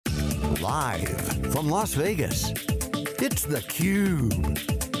Live from Las Vegas, it's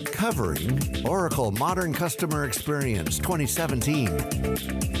theCUBE. Covering Oracle Modern Customer Experience 2017.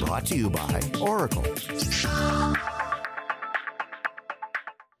 Brought to you by Oracle.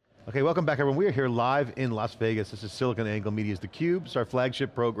 Okay, welcome back everyone. We are here live in Las Vegas. This is SiliconANGLE Media's theCUBE. It's our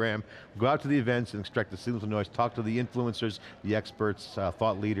flagship program. We go out to the events and extract the signals and noise, talk to the influencers, the experts,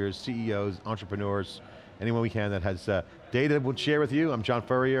 thought leaders, CEOs, entrepreneurs, anyone we can that has data we'll share with you. I'm John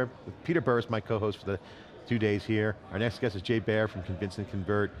Furrier, with Peter Burris, my co-host for the 2 days here. Our next guest is Baer from Convince and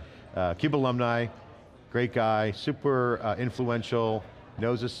Convert. CUBE alumni, great guy, super influential,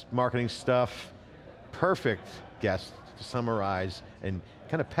 knows this marketing stuff. Perfect guest to summarize and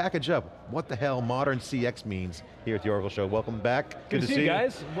kind of package up what the hell modern CX means here at the Oracle Show. Welcome back. Good to see you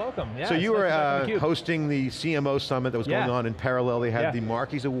guys. Welcome. Yeah, so you were hosting the CMO Summit that was going on in parallel. They had the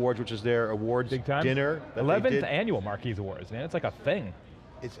Marquis Awards, which is their awards dinner. 11th annual Marquis Awards, man. It's like a thing.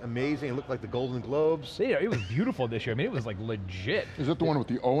 It's amazing. It looked like the Golden globes. Yeah, it was beautiful this year. I mean, it was like legit. Is that the one with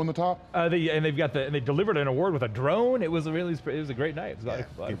the O on the top? And they delivered an award with a drone. It was a great night. It was a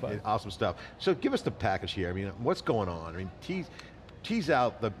lot of fun. Awesome stuff. So give us the package here. I mean, what's going on? I mean, tease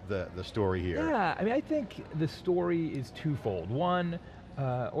out the story here. Yeah, I mean, I think the story is twofold. One,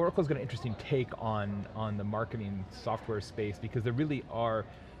 Oracle's got an interesting take on the marketing software space because there really are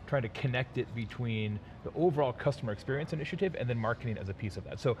trying to connect it between the overall customer experience initiative and then marketing as a piece of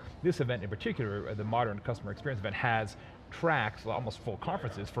that. So this event in particular, the Modern Customer Experience event, has tracks, almost full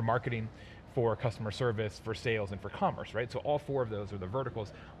conferences for marketing, for customer service, for sales, and for commerce, right? So all four of those are the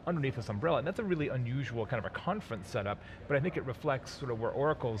verticals underneath this umbrella, and that's a really unusual kind of a conference setup, but I think it reflects sort of where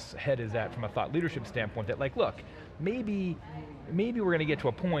Oracle's head is at from a thought leadership standpoint, that like, look, maybe we're going to get to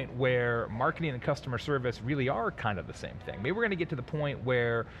a point where marketing and customer service really are kind of the same thing. Maybe we're going to get to the point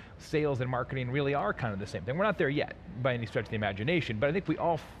where sales and marketing really are kind of the same thing. We're not there yet, by any stretch of the imagination, but I think we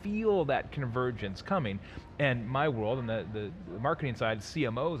all feel that convergence coming, and my world, and the marketing side,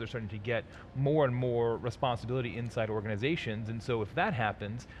 CMOs are starting to get more and more responsibility inside organizations, and so if that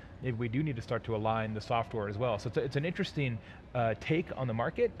happens, maybe we do need to start to align the software as well. So it's an interesting take on the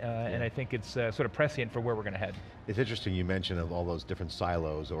market, and I think it's sort of prescient for where we're going to head. It's interesting you mentioned of all those different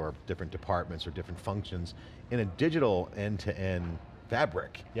silos or different departments or different functions in a digital end-to-end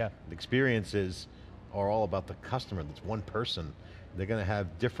fabric. Yeah. The experiences are all about the customer. That's one person. They're going to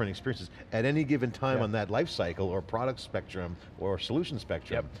have different experiences at any given time on that life cycle or product spectrum or solution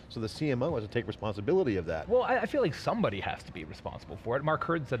spectrum. So the CMO has to take responsibility of that. Well, I feel like somebody has to be responsible for it. Mark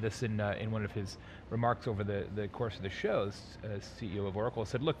Hurd said this in one of his remarks over the course of the show. CEO of Oracle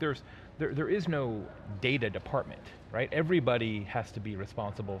said, look, there is no data department, right? Everybody has to be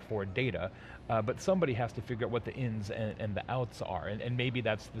responsible for data, but somebody has to figure out what the ins and the outs are, and maybe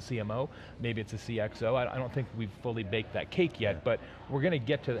that's the CMO, maybe it's a CXO. I don't think we've fully baked that cake yet, but we're going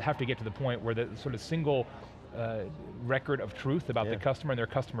to have to get to the point where the sort of single record of truth about the customer and their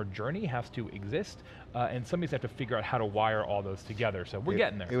customer journey has to exist, and somebody's have to figure out how to wire all those together, so we're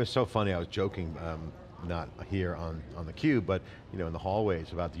getting there. It was so funny, I was joking, not here on theCUBE, but in the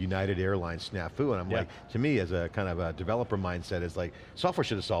hallways about the United Airlines snafu, and I'm like, to me as a kind of a developer mindset, is like, software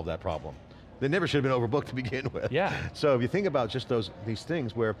should have solved that problem. They never should have been overbooked to begin with. Yeah. So if you think about just these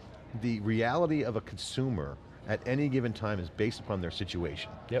things where the reality of a consumer at any given time is based upon their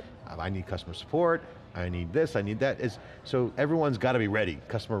situation. Yep. I need customer support, I need this, I need that. So everyone's got to be ready,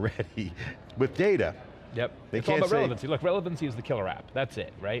 customer ready, with data. Yep, it's all about relevancy. Look, relevancy is the killer app, that's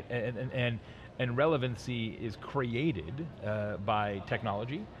it, right? And relevancy is created by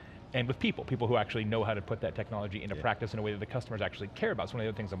technology and with people who actually know how to put that technology into practice in a way that the customers actually care about. So one of the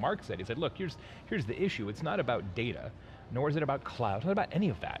other things that Mark said, he said, look, here's the issue. It's not about data, nor is it about cloud, it's not about any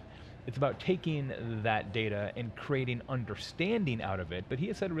of that. It's about taking that data and creating understanding out of it, but he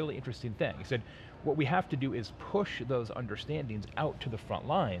has said a really interesting thing. He said, what we have to do is push those understandings out to the front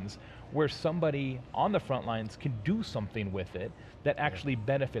lines where somebody on the front lines can do something with it that actually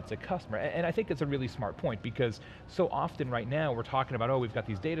benefits a customer. And I think it's a really smart point because so often right now we're talking about, oh, we've got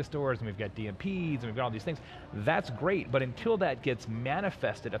these data stores and we've got DMPs and we've got all these things. That's great, but until that gets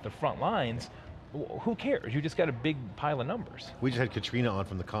manifested at the front lines, who cares? You just got a big pile of numbers. We just had Katrina on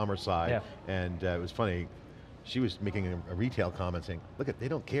from the commerce side, and it was funny. She was making a retail comment saying, look, they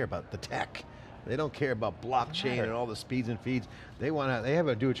don't care about the tech. They don't care about blockchain and all the speeds and feeds. They have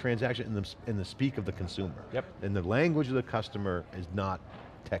to do a transaction in the speak of the consumer. Yep. And the language of the customer is not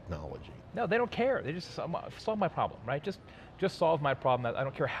technology. No, they don't care. They just solve my problem, right? Just solve my problem. I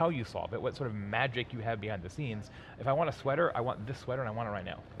don't care how you solve it, what sort of magic you have behind the scenes. If I want a sweater, I want this sweater and I want it right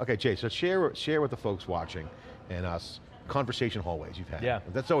now. Okay, Jay, so share with the folks watching and us conversation hallways you've had. Yeah.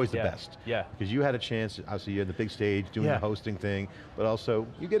 That's always the best. Yeah. Because you had a chance, obviously you're in the big stage doing the hosting thing, but also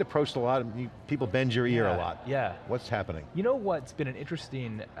you get approached a lot, and people bend your ear a lot. Yeah. What's happening? You know what's been an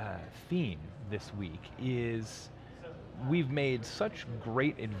interesting theme this week is we've made such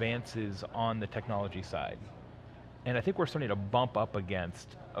great advances on the technology side. And I think we're starting to bump up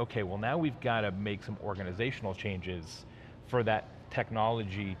against, okay, well now we've got to make some organizational changes for that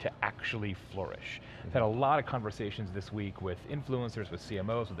technology to actually flourish. I've had a lot of conversations this week with influencers, with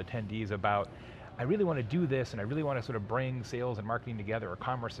CMOs, with attendees about, I really want to do this and I really want to sort of bring sales and marketing together, or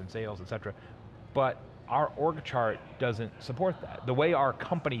commerce and sales, et cetera, but our org chart doesn't support that. The way our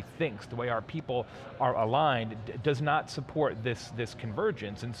company thinks, the way our people are aligned, does not support this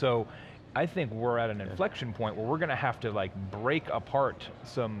convergence. And so I think we're at an inflection point where we're going to have to break apart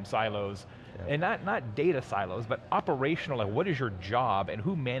some silos, and not data silos, but operational, like what is your job and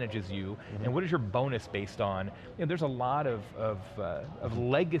who manages you, and what is your bonus based on. There's a lot of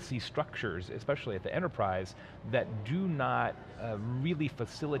legacy structures, especially at the enterprise, that do not really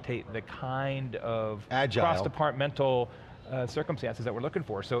facilitate the kind of agile, cross-departmental circumstances that we're looking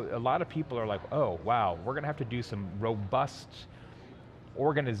for. So a lot of people are like, oh wow, we're going to have to do some robust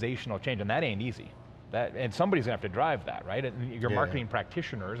organizational change, and that ain't easy. And somebody's going to have to drive that, right? And your marketing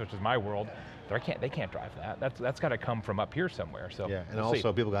practitioners, which is my world, they can't drive that. That's got to come from up here somewhere. So and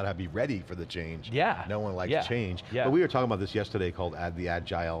also people got to be ready for the change. Yeah. No one likes change. Yeah. But we were talking about this yesterday, called the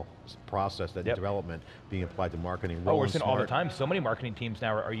agile process, that development being applied to marketing. We're seeing all the time. So many marketing teams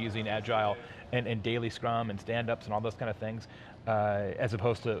now are using agile and daily scrum and stand-ups and all those kind of things, as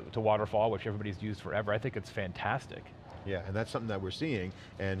opposed to waterfall, which everybody's used forever. I think it's fantastic. Yeah, and that's something that we're seeing,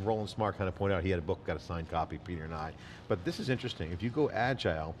 and Roland Smart kind of pointed out, he had a book, got a signed copy, Peter and I. But this is interesting, if you go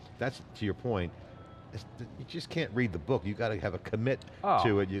agile, that's, to your point, you just can't read the book, you got to have a commit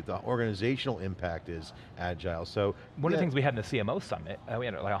to it. The organizational impact is agile, so. One of the things we had in the CMO summit, we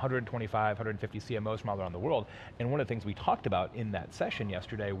had like 125, 150 CMOs from all around the world, and one of the things we talked about in that session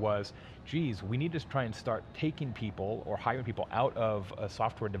yesterday was, geez, we need to try and start taking people or hiring people out of a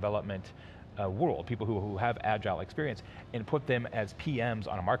software development world, people who have agile experience, and put them as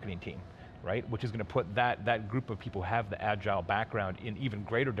PMs on a marketing team, right? Which is going to put that group of people who have the agile background in even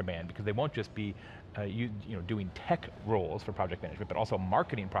greater demand, because they won't just be doing tech roles for project management, but also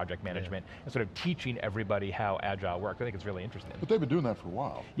marketing project management, and sort of teaching everybody how agile works. I think it's really interesting. But they've been doing that for a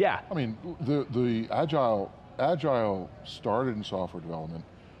while. Yeah. I mean, the agile started in software development,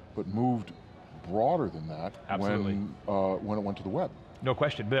 but moved broader than that when it went to the web. No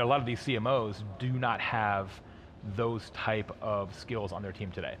question, but a lot of these CMOs do not have those type of skills on their team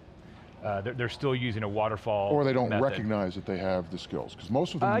today. They're still using a waterfall Or they don't method. recognize that they have the skills, because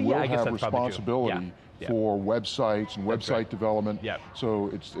most of them will I guess have that's probably true. responsibility for websites and website development. So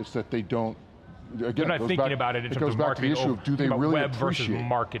it's that they don't, again, they're not thinking about it in terms of marketing. It goes back to the issue of, do they really web appreciate versus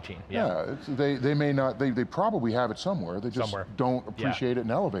marketing? they may not, they probably have it somewhere, they just don't appreciate it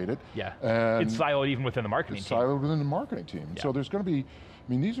and elevate it. And it's siloed even within the marketing team. Siloed within the marketing team. So there's going to be,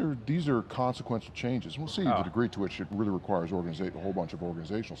 I mean, these are consequential changes. We'll see the degree to which it really requires a whole bunch of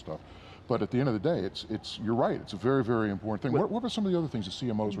organizational stuff. But at the end of the day, you're right, it's a very, very important thing. What were some of the other things the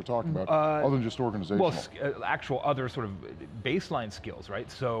CMOs were talking about, other than just organizational? Well, actual other sort of baseline skills,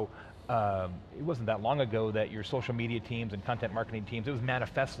 right? So, it wasn't that long ago that your social media teams and content marketing teams, it was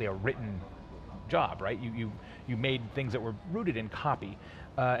manifestly a written job, right? You made things that were rooted in copy.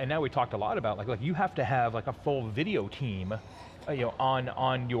 And now we talked a lot about, like you have to have like a full video team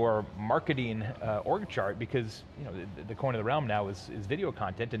on your marketing org chart, because the coin of the realm now is video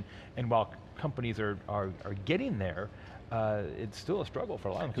content, and while companies are getting there, it's still a struggle for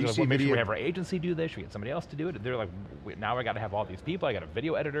a lot of them. Because we make sure we have our agency do this, we get somebody else to do it. They're like, now I got to have all these people, I got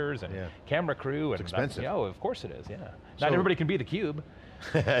video editors and camera crew. It's expensive. Of course it is, Not everybody can be theCUBE.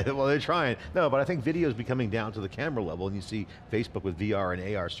 Well, they're trying. No, but I think video is becoming down to the camera level, and you see Facebook with VR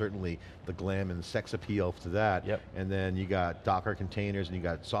and AR, certainly the glam and sex appeal to that. And then you got Docker containers, and you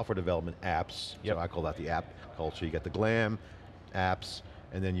got software development apps, so I call that the app culture. You got the glam, apps,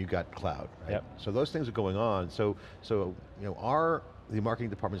 and then you got cloud, right? So those things are going on. So are the marketing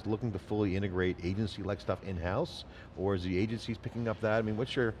departments looking to fully integrate agency-like stuff in-house, or is the agencies picking up that? I mean,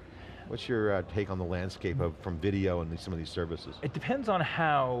 what's your take on the landscape from video and some of these services? It depends on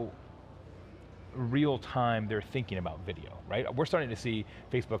how real time they're thinking about video, right? We're starting to see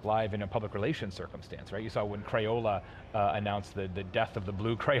Facebook Live in a public relations circumstance, right? You saw when Crayola announced the death of the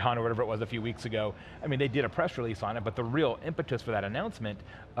blue crayon or whatever it was a few weeks ago. I mean, they did a press release on it, but the real impetus for that announcement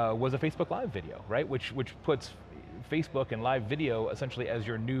was a Facebook Live video, right? Which puts Facebook and live video essentially as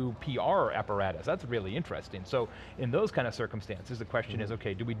your new PR apparatus. That's really interesting. So in those kind of circumstances, the question is,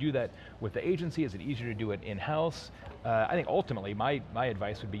 okay, do we do that with the agency? Is it easier to do it in-house? I think ultimately, my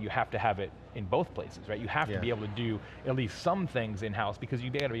advice would be you have to have it in both places, right? You have to be able to do at least some things in-house because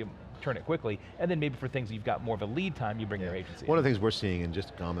you've got to be able to turn it quickly, and then maybe for things you've got more of a lead time, you bring your agency One of the things we're seeing, and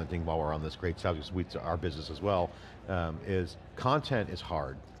just commenting while we're on this great subject, we to our business as well, is content is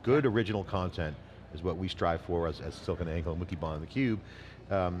hard. Good original content is what we strive for as SiliconANGLE and Wikibon and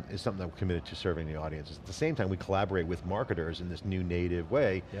theCUBE, is something that we're committed to serving the audiences. At the same time, we collaborate with marketers in this new native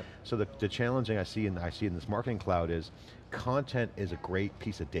way. So the challenging I see in this marketing cloud is, content is a great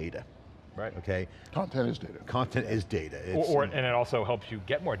piece of data. Right. Okay. Content is data. Content is data. And it also helps you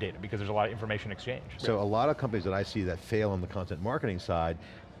get more data because there's a lot of information exchange. So a lot of companies that I see that fail on the content marketing side,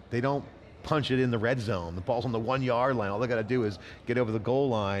 they don't punch it in the red zone. The ball's on the 1 yard line. All they got to do is get over the goal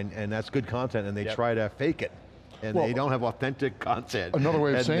line, and that's good content, and they try to fake it. And they don't have authentic content. Another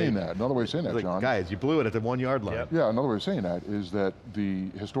way of saying that, like, John. Guys, you blew it at the 1 yard line. Yeah, another way of saying that is that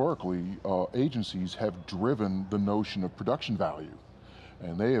historically, agencies have driven the notion of production value.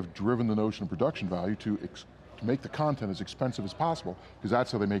 And they have driven the notion of production value to make the content as expensive as possible, because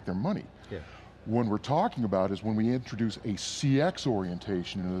that's how they make their money. When we're talking about is when we introduce a CX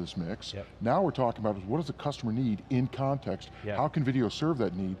orientation into this mix, now we're talking about is what does the customer need in context, how can video serve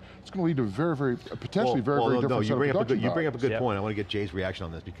that need? It's going to lead to very potentially very different set of production You bring up a good point. I want to get Jay's reaction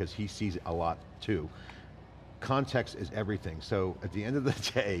on this because he sees it a lot too. Context is everything. So at the end of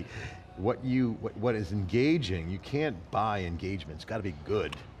the day, what is engaging, you can't buy engagement, it's got to be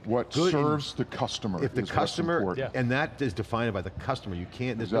good. What serves the customer. If the customer, and that is defined by the customer, you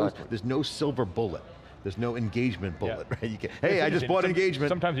can't, there's no silver bullet. There's no engagement bullet, right? You can't, hey, I just bought engagement.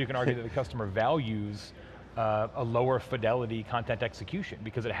 Sometimes you can argue that the customer values a lower fidelity content execution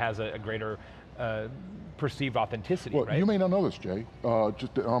because it has a greater perceived authenticity, right? You may not know this, Jay. I'm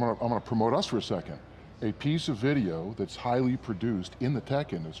going to promote us for a second. A piece of video that's highly produced in the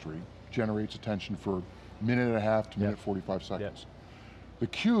tech industry generates attention for a minute and a half to minute 45 seconds. The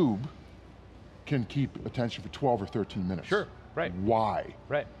Cube can keep attention for 12 or 13 minutes. Sure, right. Why?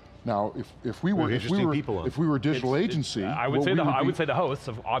 Right. Now, if we were a digital agency, I would say the hosts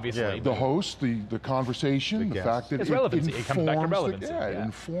of obviously. The host, the conversation, the fact that it comes back to relevancy. It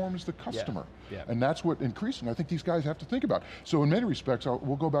informs the customer. And that's what increasing, I think these guys have to think about. So in many respects,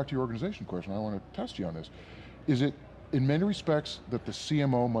 we'll go back to your organization question, I want to test you on this. Is it, in many respects, that the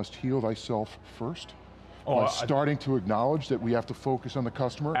CMO must heal thyself first? By starting to acknowledge that we have to focus on the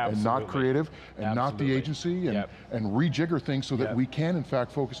customer and not creative and not the agency and rejigger things so that we can in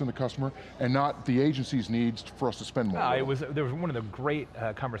fact focus on the customer and not the agency's needs for us to spend more. There was one of the great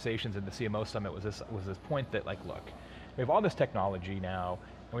conversations in the CMO Summit was this point that, like, look, we have all this technology now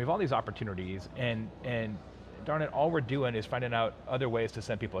and we have all these opportunities and darn it, all we're doing is finding out other ways to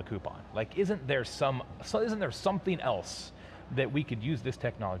send people a coupon. Like, isn't there something else that we could use this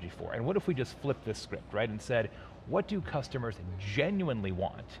technology for? And what if we just flipped this script, right, and said, what do customers genuinely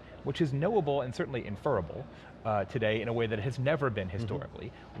want, which is knowable and certainly inferable today in a way that has never been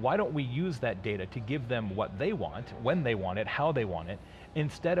historically. Why don't we use that data to give them what they want, when they want it, how they want it,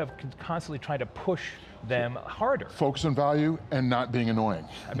 instead of constantly trying to push them harder. Focus on value and not being annoying.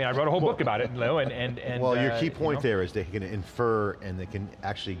 I mean, I wrote a whole book about it, well, your key point there is they can infer and they can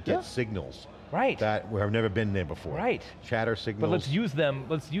actually get signals. Right. That have never been there before. Right. Chatter signals. But let's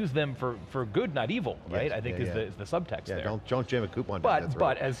use them for good, not evil, right? I think is the subtext there. Don't jam a coupon down their throat.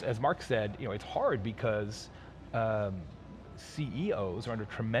 But as Mark said, it's hard because CEOs are under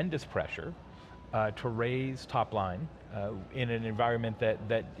tremendous pressure to raise top line in an environment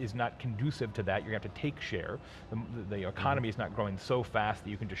that is not conducive to that. You're going to have to take share. The economy is not growing so fast that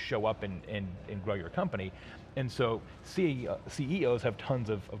you can just show up and grow your company. And so CEOs have tons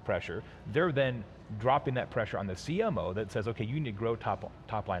of pressure. They're then dropping that pressure on the CMO that says, okay, you need to grow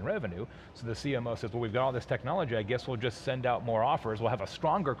top line revenue. So the CMO says, well, we've got all this technology, I guess we'll just send out more offers, we'll have a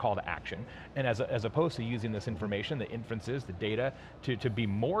stronger call to action. And as opposed to using this information, the inferences, the data, to be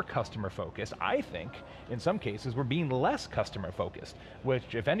more customer focused, I think, in some cases, we're being less customer focused,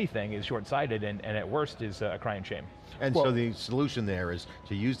 which, if anything, is short-sighted and at worst is a crying shame. And so the solution there is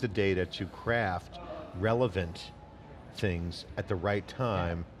to use the data to craft relevant things at the right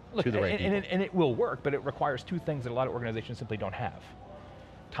time. Look, to the right people. And it will work, but it requires two things that a lot of organizations simply don't have.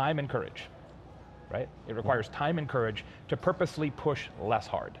 Time and courage, right? It requires time and courage to purposely push less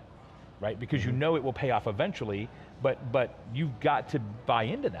hard, right? Because you know it will pay off eventually, but you've got to buy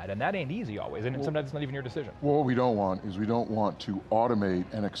into that, and that ain't easy always, and sometimes it's not even your decision. Well, what we don't want is we don't want to automate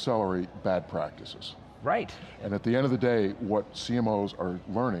and accelerate bad practices. Right. And at the end of the day, what CMOs are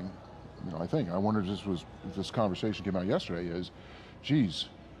learning, I wonder if this conversation came out yesterday is, geez,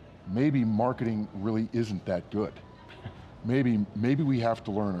 maybe marketing really isn't that good. Maybe we have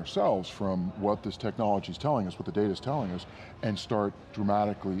to learn ourselves from what this technology is telling us, what the data is telling us, and start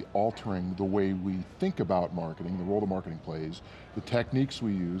dramatically altering the way we think about marketing, the role that marketing plays, the techniques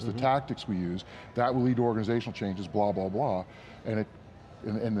we use, the tactics we use. That will lead to organizational changes, blah, blah, blah. And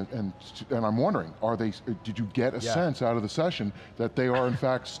I'm wondering, did you get a sense out of the session that they are in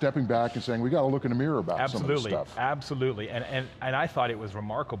fact stepping back and saying, we got to look in the mirror about some of this stuff? Absolutely, and I thought it was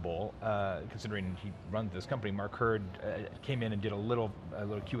remarkable, considering he runs this company. Mark Hurd came in and did a little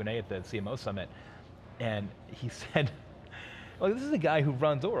Q&A at the CMO Summit, and he said, well, this is a guy who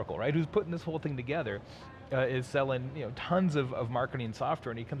runs Oracle, right? Who's putting this whole thing together, is selling tons of marketing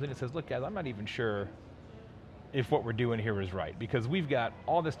software, and he comes in and says, look guys, I'm not even sure if what we're doing here is right, because we've got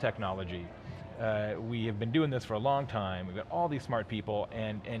all this technology, we have been doing this for a long time, we've got all these smart people,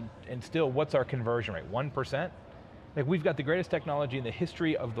 and still, what's our conversion rate, 1%? Like, we've got the greatest technology in the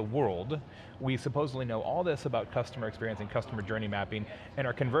history of the world, we supposedly know all this about customer experience and customer journey mapping, and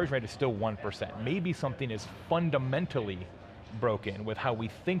our conversion rate is still 1%. Maybe something is fundamentally broken with how we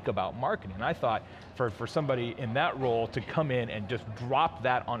think about marketing. And I thought for somebody in that role to come in and just drop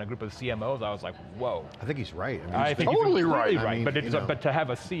that on a group of CMOs, I was like, whoa. I think he's right. I think totally he's right. I mean, but to have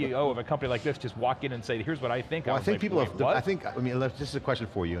a CEO of a company like this just walk in and say, here's what I think. Well, I think people have, this is a question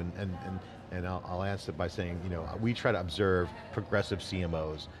for you, and I'll answer by saying, we try to observe progressive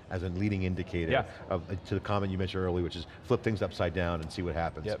CMOs as a leading indicator to the comment you mentioned earlier, which is flip things upside down and see what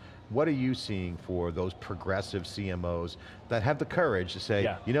happens. Yep. What are you seeing for those progressive CMOs that have the courage to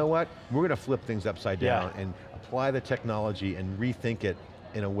say, you know what, we're going to flip things upside down and apply the technology and rethink it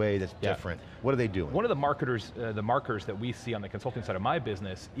in a way that's different? What are they doing? One of the markers that we see on the consulting side of my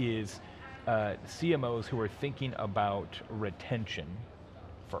business is CMOs who are thinking about retention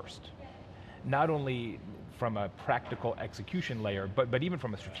first. Not only from a practical execution layer, but even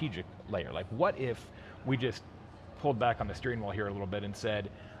from a strategic layer. Like, what if we just pulled back on the steering wheel here a little bit and said,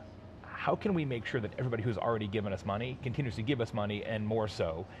 how can we make sure that everybody who's already given us money continues to give us money and more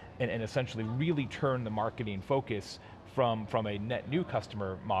so, and essentially really turn the marketing focus from a net new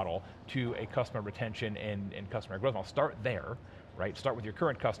customer model to a customer retention and customer growth model. Start there, right? Start with your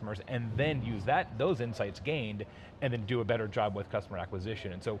current customers and then use those insights gained and then do a better job with customer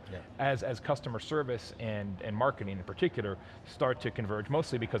acquisition. And so as customer service and marketing in particular start to converge,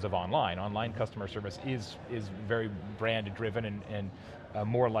 mostly because of online customer service is very brand driven and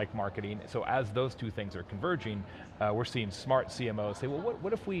more like marketing. So as those two things are converging, we're seeing smart CMOs say, well,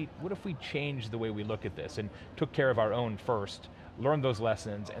 what if we change the way we look at this and took care of our own first, learned those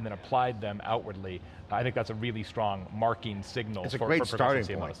lessons, and then applied them outwardly? I think that's a really strong marking signal. It's a great starting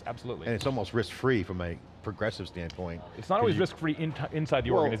point. Absolutely. And it's almost risk-free from a progressive standpoint. It's not always risk-free inside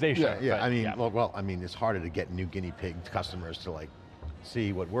the organization. It's harder to get new guinea pig customers to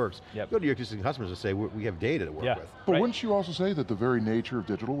see what works. Go to your existing customers and say, we have data to work with. But wouldn't you also say that the very nature of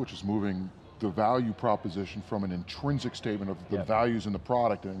digital, which is moving the value proposition from an intrinsic statement of the values in the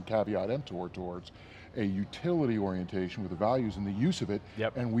product and caveat emptor towards a utility orientation with the values and the use of it,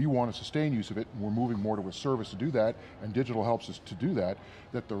 and we want to sustain use of it, and we're moving more to a service to do that, and digital helps us to do that,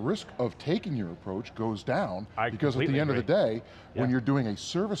 that the risk of taking your approach goes down, because at the end of the day, when you're doing a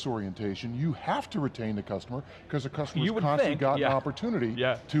service orientation, you have to retain the customer, because the customer's constantly got an opportunity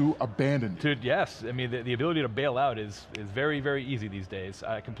to abandon it. Yes, I mean, the ability to bail out is very, very easy these days.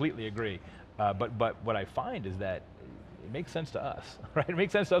 I completely agree. But what I find is that it makes sense to us, right? It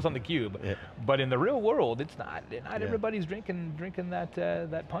makes sense to us on theCUBE, but in the real world, it's not. Not everybody's drinking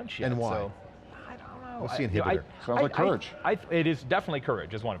that punch yet. And why? So, I don't know. What's the inhibitor? Sounds like courage. It is definitely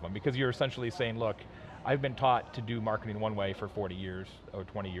courage is one of them, because you're essentially saying, look, I've been taught to do marketing one way for 40 years, or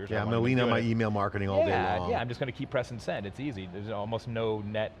 20 years. Yeah, I'm going to lean on my email marketing all day long. Yeah, I'm just going to keep pressing send. It's easy. There's almost no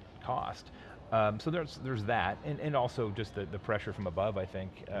net cost. So there's that, and also just the pressure from above, I think,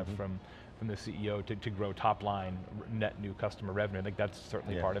 from the CEO to grow top line net new customer revenue. I think that's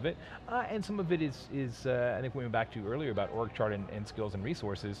certainly part of it. And some of it is I think we went back to earlier about org chart and skills and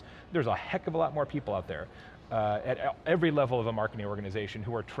resources. There's a heck of a lot more people out there at every level of a marketing organization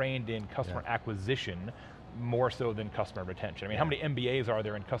who are trained in customer acquisition more so than customer retention. I mean, how many MBAs are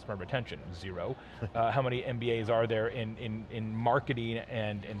there in customer retention? 0. How many MBAs are there in marketing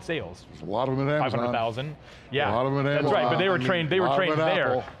and sales? There's a lot of them at Amazon. 500,000. Yeah, a lot of them at Amazon. That's right. But they were trained. They were trained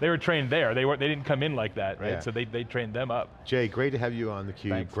there. Apple. They were trained there. They didn't come in like that, right? So they trained them up. Jay, great to have you on theCUBE.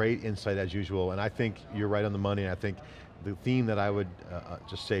 Thanks. Great insight as usual. And I think you're right on the money. And I think the theme that I would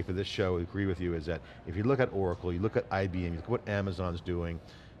just say for this show, agree with you, is that if you look at Oracle, you look at IBM, you look at what Amazon's doing,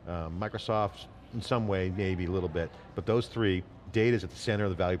 Microsoft's in some way, maybe a little bit, but those three, data is at the center of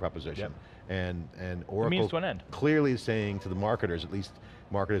the value proposition. And Oracle to an end. clearly is saying to the marketers, at least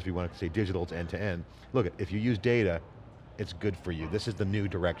marketers, if you want to say digital, it's end to end. Look, if you use data, it's good for you. This is the new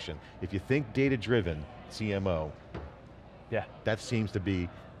direction. If you think data-driven CMO, that seems to be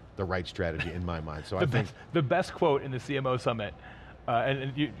the right strategy in my mind. So I think the best quote in the CMO summit,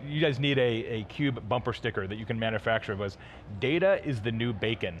 and you guys need a CUBE bumper sticker that you can manufacture, was, data is the new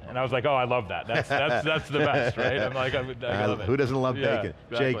bacon. And I was like, oh, I love that. That's the best, right? I'm like, I love it. Who doesn't love bacon?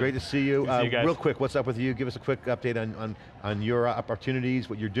 Exactly. Jay, great to see you. Good to see you guys. Real quick, what's up with you? Give us a quick update on your opportunities,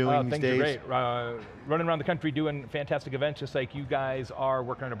 what you're doing these days. Things are great. Running around the country doing fantastic events, just like you guys are,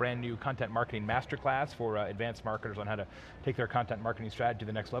 working on a brand new content marketing masterclass for advanced marketers on how to take their content marketing strategy to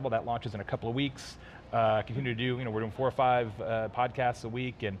the next level. That launches in a couple of weeks. Continue to do, we're doing 4 or 5 podcasts a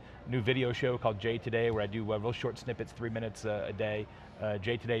week, and new video show called Jay Today, where I do real short snippets, 3 minutes a day.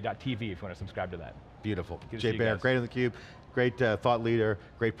 jtoday.tv if you want to subscribe to that. Beautiful. Jay Baer, great on theCUBE, great thought leader,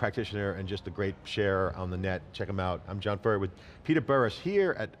 great practitioner, and just a great sharer on the net. Check him out. I'm John Furrier with Peter Burris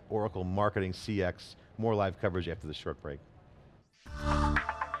here at Oracle Marketing CX. More live coverage after this short break.